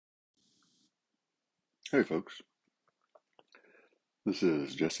Hey folks, this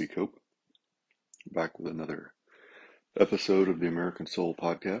is Jesse Cope back with another episode of the American Soul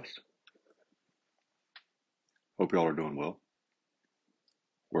Podcast. Hope y'all are doing well,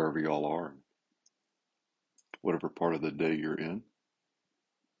 wherever y'all are, whatever part of the day you're in.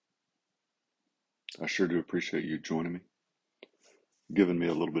 I sure do appreciate you joining me, giving me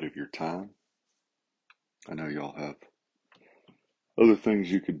a little bit of your time. I know y'all have other things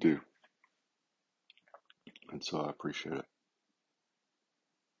you could do, and so I appreciate it.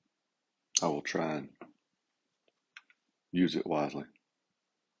 I will try and use it wisely.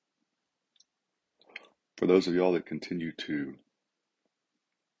 For those of y'all that continue to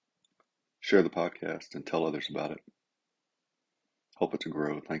share the podcast and tell others about it, help it to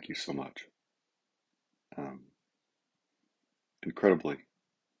grow, thank you so much. Incredibly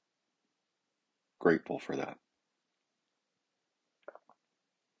grateful for that.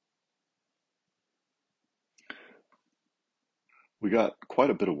 We got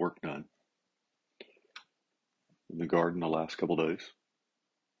quite a bit of work done in the garden the last couple days.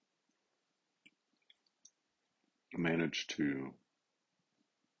 I managed to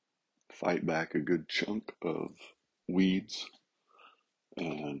fight back a good chunk of weeds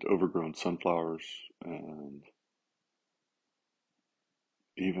and overgrown sunflowers, and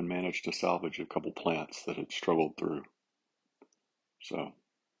even managed to salvage a couple plants that had struggled through. So,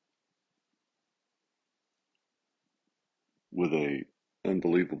 with a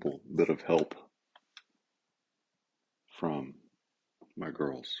unbelievable bit of help from my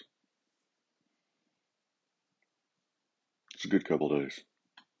girls, it's a good couple days,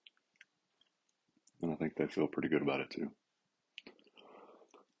 and I think they feel pretty good about it too.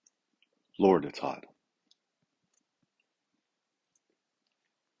 Lord, it's hot.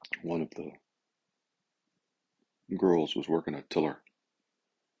 One of the girls was working a tiller.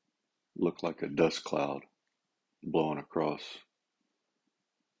 Looked like a dust cloud blowing across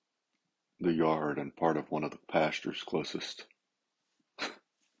the yard and part of one of the pastures closest.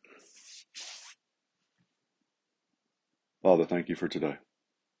 Father, thank you for today.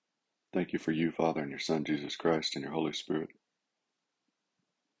 Thank you for you, Father, and your Son, Jesus Christ, and your Holy Spirit.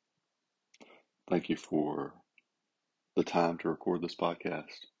 Thank you for the time to record this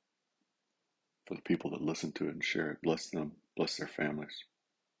podcast, for the people that listen to it and share it. Bless them, bless their families.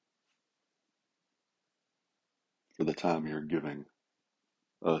 For the time you're giving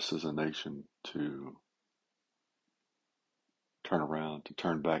us as a nation to turn around, to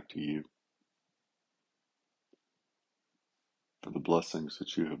turn back to you. For the blessings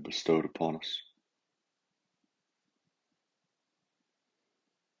that you have bestowed upon us.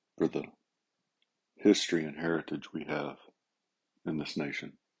 For the history and heritage we have in this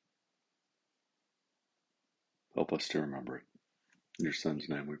nation. Help us to remember it. In your Son's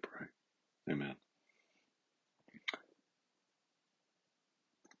name we pray. Amen.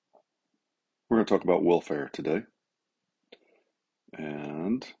 We're going to talk about welfare today.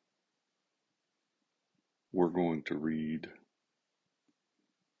 And we're going to read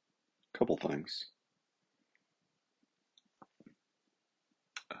a couple things.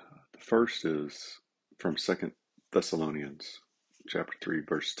 The first is from 2 Thessalonians chapter 3,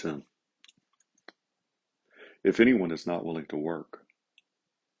 verse 10. If anyone is not willing to work,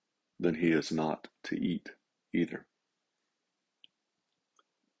 then he is not to eat either.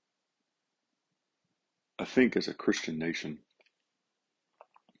 I think as a Christian nation,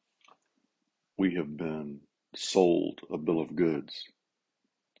 we have been sold a bill of goods.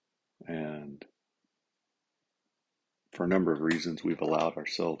 And for a number of reasons, we've allowed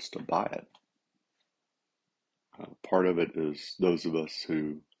ourselves to buy it. Part of it is those of us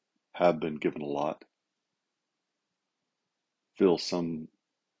who have been given a lot feel some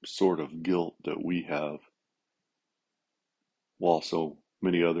sort of guilt that we have, while so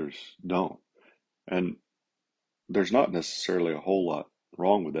many others don't. And there's not necessarily a whole lot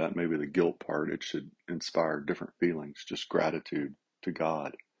wrong with that. Maybe the guilt part, it should inspire different feelings, just gratitude to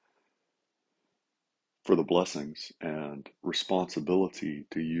God for the blessings and responsibility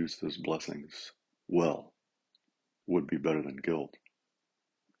to use those blessings well would be better than guilt.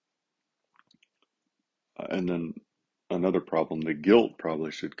 And then another problem, the guilt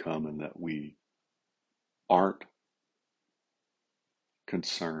probably should come in that we aren't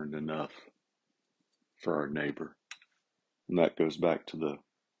concerned enough for our neighbor. And that goes back to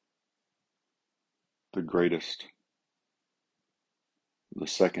the greatest, the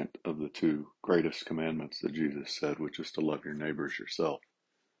second of the two greatest commandments that Jesus said, which is to love your neighbor as yourself.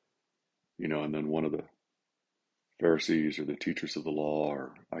 And then one of the Pharisees or the teachers of the law,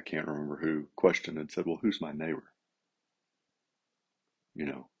 or I can't remember who, questioned and said, well, who's my neighbor?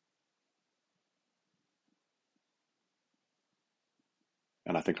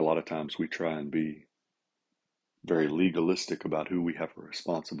 And I think a lot of times we try and be very legalistic about who we have a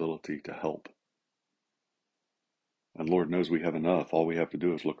responsibility to help. And Lord knows we have enough. All we have to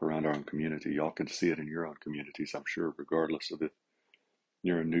do is look around our own community. Y'all can see it in your own communities, I'm sure, regardless of if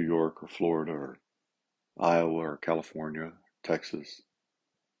you're in New York or Florida or Iowa or California, Texas.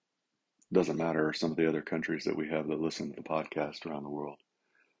 Doesn't matter, or some of the other countries that we have that listen to the podcast around the world.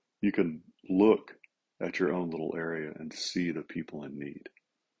 You can look at your own little area and see the people in need.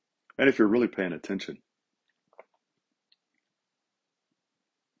 And if you're really paying attention,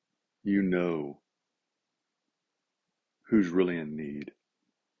 you know who's really in need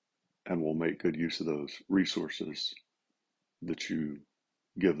and will make good use of those resources that you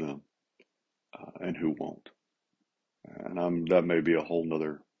give them, and who won't. And that may be a whole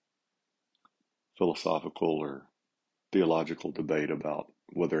nother philosophical or theological debate about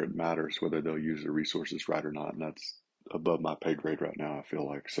whether it matters whether they'll use the resources right or not, and that's above my pay grade right now, I feel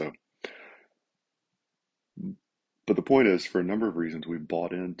like. So, but the point is, for a number of reasons, we've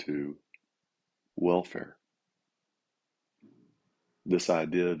bought into welfare. This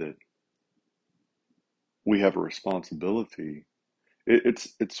idea that we have a responsibility.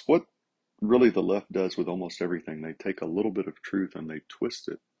 It's what really the left does with almost everything. They take a little bit of truth and they twist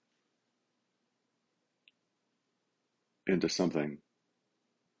it into something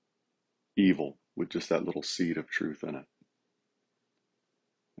evil with just that little seed of truth in it.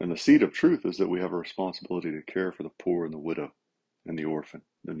 And the seed of truth is that we have a responsibility to care for the poor and the widow and the orphan,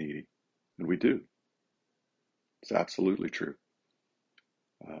 the needy. And we do. It's absolutely true.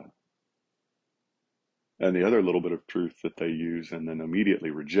 Uh, and the other little bit of truth that they use and then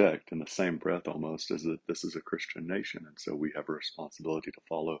immediately reject in the same breath almost is that this is a Christian nation. And so we have a responsibility to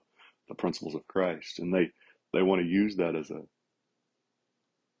follow the principles of Christ. And they want to use that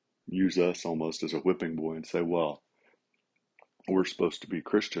use us almost as a whipping boy and say, well, we're supposed to be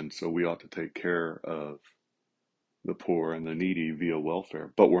Christians, so we ought to take care of the poor and the needy via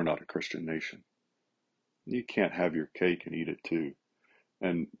welfare, but we're not a Christian nation. You can't have your cake and eat it too.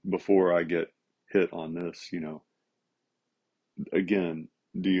 And before I get hit on this, again,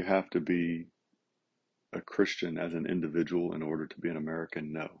 do you have to be a Christian as an individual in order to be an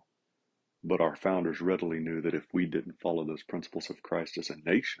American? No. But our founders readily knew that if we didn't follow those principles of Christ as a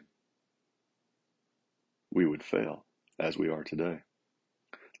nation, we would fail as we are today.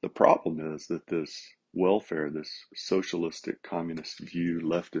 The problem is that this welfare, this socialistic, communist view,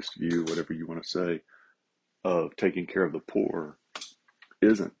 leftist view, whatever you want to say, of taking care of the poor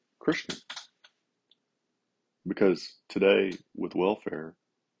isn't Christian. Because today with welfare,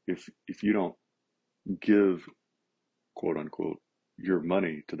 if you don't give, quote unquote, your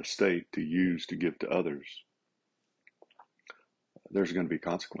money to the state to use to give to others, there's going to be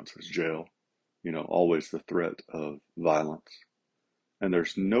consequences, jail, always the threat of violence. And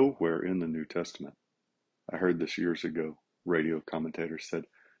there's nowhere in the New Testament, I heard this years ago, radio commentators said,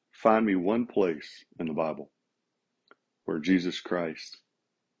 find me one place in the Bible where Jesus Christ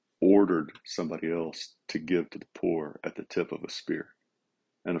ordered somebody else to give to the poor at the tip of a spear.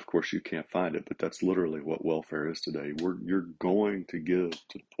 And of course, you can't find it, but that's literally what welfare is today. You're going to give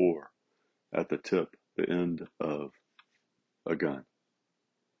to the poor at the tip, the end of a gun.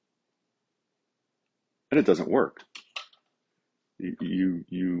 And it doesn't work. You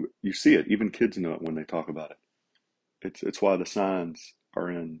see it. Even kids know it when they talk about it. It's why the signs are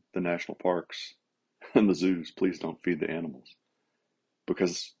in the national parks and the zoos. Please don't feed the animals.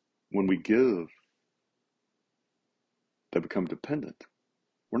 Because when we give, they become dependent.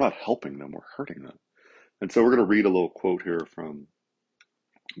 We're not helping them, we're hurting them. And so we're going to read a little quote here from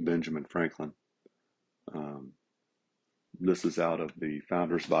Benjamin Franklin. Um, this is out of the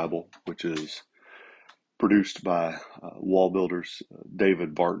Founder's Bible, which is produced by wall builders.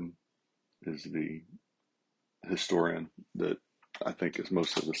 David Barton is the historian that I think is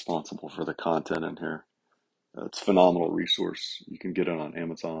mostly responsible for the content in here. It's a phenomenal resource. You can get it on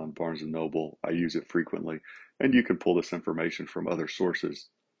Amazon, Barnes and Noble. I use it frequently. And you can pull this information from other sources.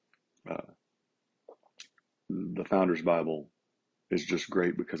 Uh, the Founder's Bible is just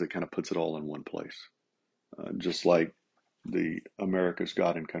great because it kind of puts it all in one place. Just like the America's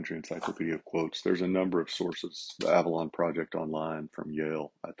God and Country Encyclopedia of Quotes, there's a number of sources, the Avalon Project Online from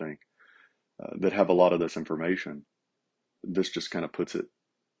Yale, I think, that have a lot of this information. This just kind of puts it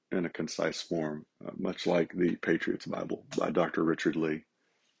in a concise form, much like the Patriots Bible by Dr. Richard Lee.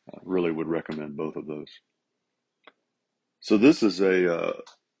 Really would recommend both of those. So this is a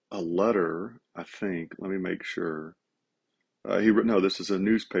letter, I think. Let me make sure. No, this is a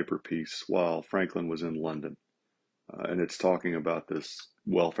newspaper piece while Franklin was in London, and it's talking about this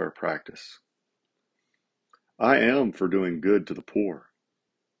welfare practice. I am for doing good to the poor,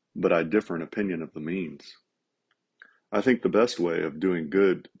 but I differ in opinion of the means. I think the best way of doing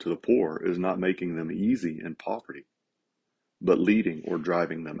good to the poor is not making them easy in poverty, but leading or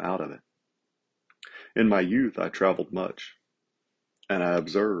driving them out of it. In my youth, I traveled much, and I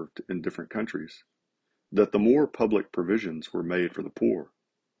observed in different countries that the more public provisions were made for the poor,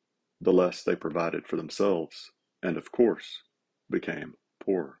 the less they provided for themselves, and of course, became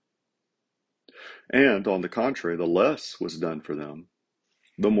poorer. And on the contrary, the less was done for them,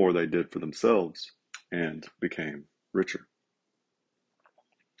 the more they did for themselves, and became richer.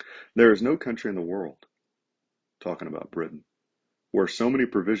 There is no country in the world, talking about Britain, where so many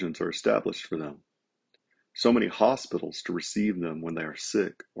provisions are established for them, so many hospitals to receive them when they are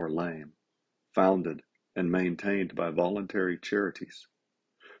sick or lame, founded and maintained by voluntary charities,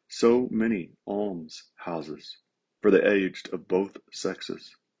 so many alms houses for the aged of both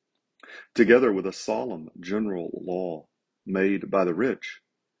sexes, together with a solemn general law made by the rich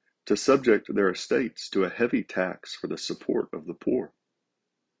to subject their estates to a heavy tax for the support of the poor.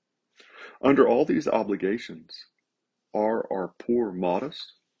 Under all these obligations, are our poor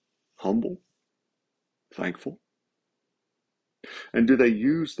modest, humble, thankful? And do they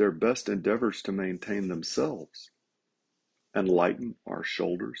use their best endeavors to maintain themselves and lighten our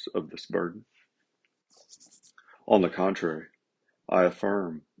shoulders of this burden? On the contrary, I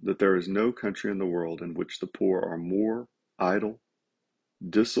affirm that there is no country in the world in which the poor are more idle,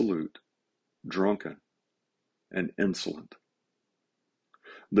 dissolute, drunken, and insolent.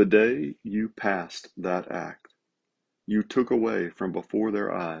 The day you passed that act, you took away from before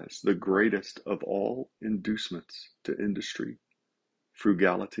their eyes the greatest of all inducements to industry,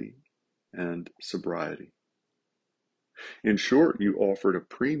 frugality, and sobriety. In short, you offered a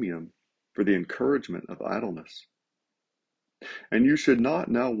premium for the encouragement of idleness, and you should not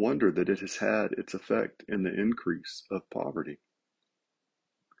now wonder that it has had its effect in the increase of poverty.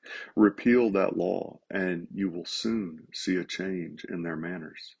 Repeal that law, and you will soon see a change in their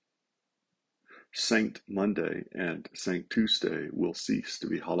manners. Saint Monday and Saint Tuesday will cease to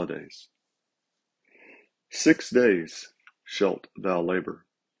be holidays. 6 days shalt thou labor,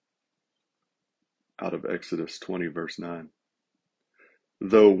 out of Exodus 20, verse 9.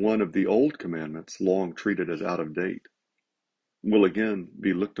 Though one of the old commandments, long treated as out of date, will again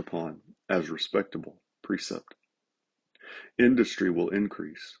be looked upon as respectable precept. Industry will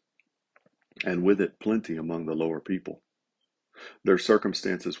increase, and with it plenty among the lower people. Their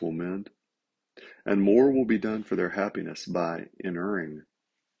circumstances will mend, and more will be done for their happiness by enabling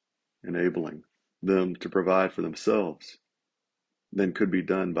them to provide for themselves than could be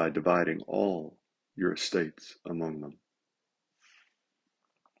done by dividing all your estates among them.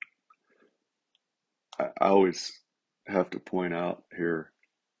 I always have to point out here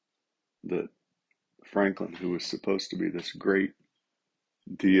that Franklin, who was supposed to be this great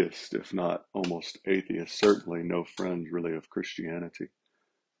deist, if not almost atheist, certainly no friend really of Christianity,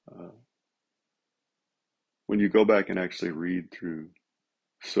 uh, when you go back and actually read through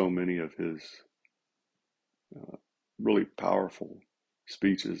so many of his uh, really powerful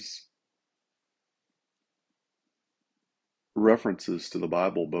speeches, references to the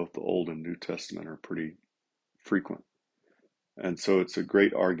Bible, both the Old and New Testament, are pretty frequent. And so it's a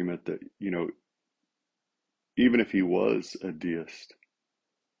great argument that, even if he was a deist,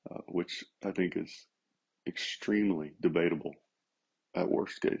 which I think is extremely debatable at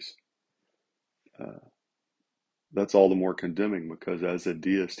worst case, uh, that's all the more condemning because as a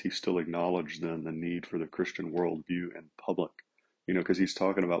deist, he still acknowledged then the need for the Christian worldview in public, because he's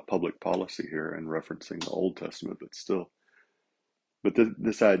talking about public policy here and referencing the Old Testament, but still. But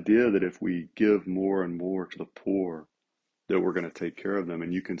this idea that if we give more and more to the poor, that we're going to take care of them.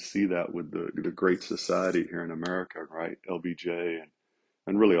 And you can see that with the Great Society here in America, right? LBJ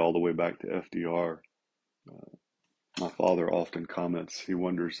and really all the way back to FDR. Uh, my father often comments, he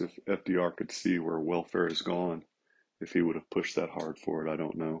wonders if FDR could see where welfare is gone. If he would have pushed that hard for it, I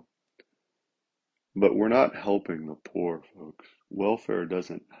don't know. But we're not helping the poor, folks. Welfare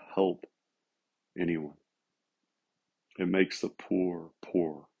doesn't help anyone. It makes the poor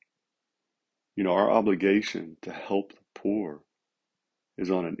poor. Our obligation to help the poor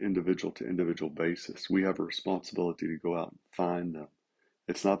is on an individual to individual basis. We have a responsibility to go out and find them.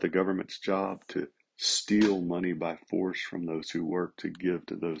 It's not the government's job to steal money by force from those who work to give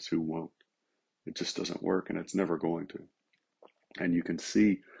to those who won't. It just doesn't work, and it's never going to. And you can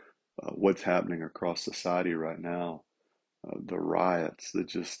see what's happening across society right now. The riots that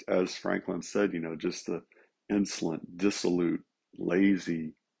just, as Franklin said, just the insolent, dissolute,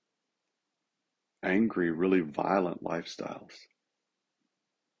 lazy, angry, really violent lifestyles.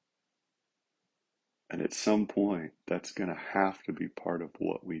 And at some point, that's going to have to be part of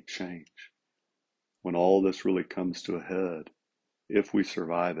what we change. When all this really comes to a head, if we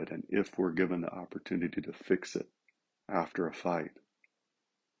survive it and if we're given the opportunity to fix it after a fight,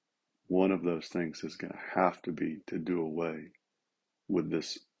 one of those things is going to have to be to do away with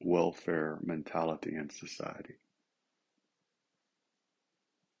this welfare mentality in society.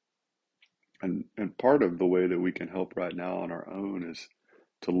 And part of the way that we can help right now on our own is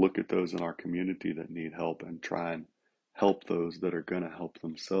to look at those in our community that need help and try and help those that are going to help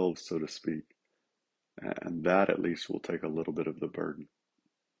themselves, so to speak. And that at least will take a little bit of the burden.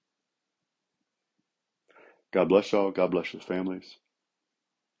 God bless y'all. God bless your families.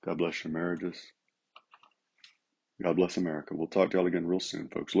 God bless your marriages. God bless America. We'll talk to y'all again real soon,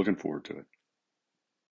 folks. Looking forward to it.